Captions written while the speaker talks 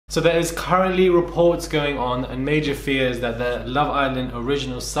So there is currently reports going on and major fears that the Love Island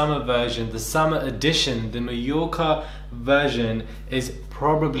original summer version, the summer edition, the Mallorca version is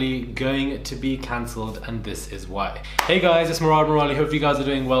probably going to be cancelled, and this is why. Hey guys, it's Murad Murali. Hope you guys are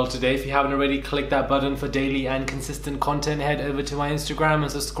doing well today. If you haven't already, click that button for daily and consistent content. Head over to my Instagram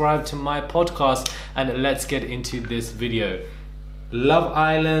and subscribe to my podcast, and let's get into this video. Love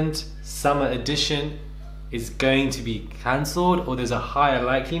Island summer edition is going to be cancelled, or there's a higher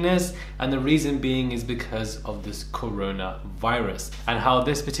likeliness, and the reason being is because of this coronavirus and how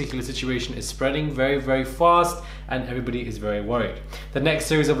this particular situation is spreading very fast, and everybody is very worried. The next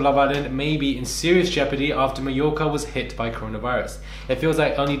series of Love Island may be in serious jeopardy after Mallorca was hit by coronavirus. It feels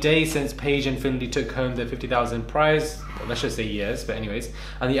like only days since Paige and Finley took home their 50,000 prize, let's just say years, but anyways,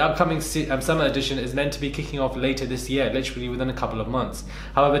 and the upcoming summer edition is meant to be kicking off later this year, literally within a couple of months.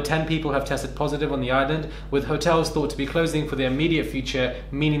 However, 10 people have tested positive on the island, with hotels thought to be closing for the immediate future,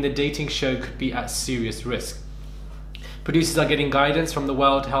 meaning the dating show could be at serious risk. Producers are getting guidance from the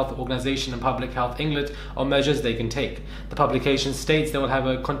World Health Organization and Public Health England on measures they can take. The publication states they will have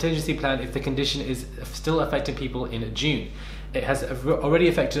a contingency plan if the condition is still affecting people in June. It has already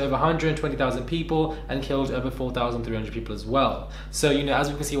affected over 120,000 people and killed over 4,300 people as well. So, you know, as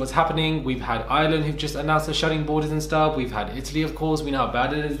we can see what's happening, we've had Ireland who've just announced they're shutting borders and stuff. We've had Italy, of course. We know how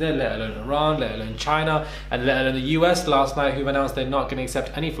bad it is there, let alone Iran, let alone China, and let alone the US last night, who've announced they're not going to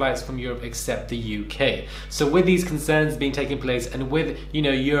accept any flights from Europe except the UK. So with these concerns being taking place, and with, you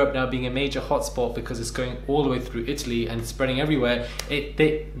know, Europe now being a major hotspot because it's going all the way through Italy and spreading everywhere,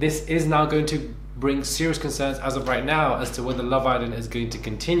 this is now going to bring serious concerns as of right now as to whether Love Island is going to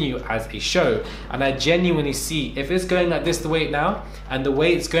continue as a show. And I genuinely see, if it's going like this the way now, and the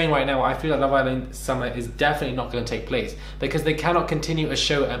way it's going right now, I feel like Love Island summer is definitely not going to take place, because they cannot continue a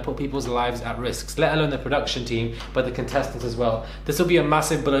show and put people's lives at risk, let alone the production team, but the contestants as well. This will be a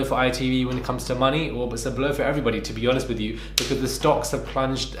massive blow for ITV when it comes to money, or it's a blow for everybody, to be honest with you, because the stocks have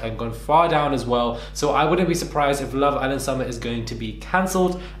plunged and gone far down as well. So I wouldn't be surprised if Love Island summer is going to be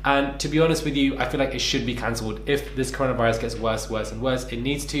cancelled, and to be honest with you, I feel like it should be cancelled. If this coronavirus gets worse and worse, it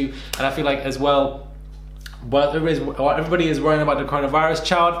needs to. And I feel like as well, while everybody is worrying about the coronavirus,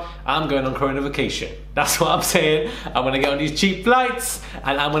 child, I'm going on corona vacation. That's what I'm saying. I'm gonna get on these cheap flights,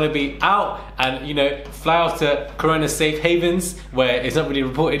 and I'm gonna be out and, you know, fly off to corona safe havens where it's not really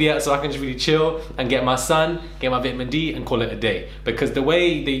reported yet, so I can just really chill and get my sun, get my vitamin D, and call it a day. Because the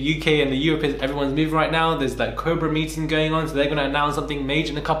way the UK and the Europe is, everyone's moving right now, there's like Cobra meeting going on, so they're gonna announce something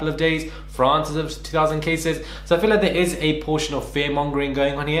major in a couple of days. France has 2,000 cases. So I feel like there is a portion of fear mongering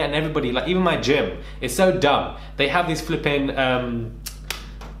going on here, and everybody, like even my gym, it's so dumb. They have these flipping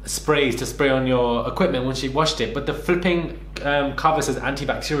sprays to spray on your equipment once you've washed it, but the flipping cover says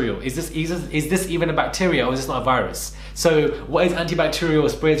antibacterial. Is this even a bacteria, or is this not a virus? So what is antibacterial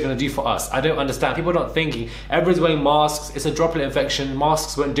spray going to do for us? I don't understand. People are not thinking. Everybody's wearing masks. It's a droplet infection.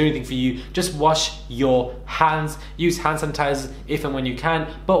 Masks won't do anything for you. Just wash your hands. Use hand sanitizer if and when you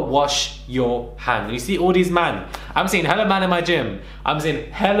can, but wash your hand. And you see all these man. I'm seeing hella man in my gym. I'm seeing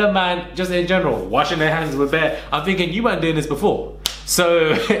hella man just in general washing their hands with bare. I'm thinking, you weren't doing this before. So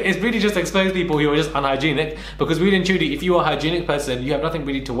it's really just exposed people who are just unhygienic, because really and truly, if you are a hygienic person, you have nothing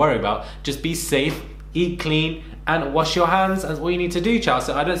really to worry about. Just be safe, eat clean, and wash your hands. That's all you need to do, child.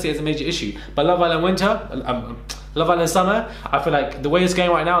 So I don't see it as a major issue. But Love Island winter, Love Island summer, I feel like the way it's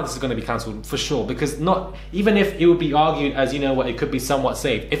going right now, this is going to be cancelled for sure. Because not even if it would be argued as, you know what, it could be somewhat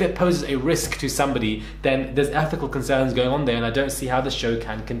safe, if it poses a risk to somebody, then there's ethical concerns going on there, and I don't see how the show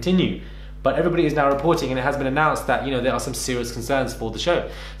can continue. But everybody is now reporting, and it has been announced that, you know, there are some serious concerns for the show.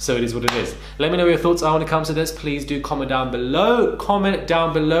 So it is what it is. Let me know what your thoughts are when it comes to this. Please do comment down below. Comment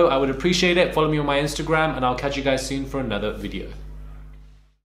down below. I would appreciate it. Follow me on my Instagram, and I'll catch you guys soon for another video.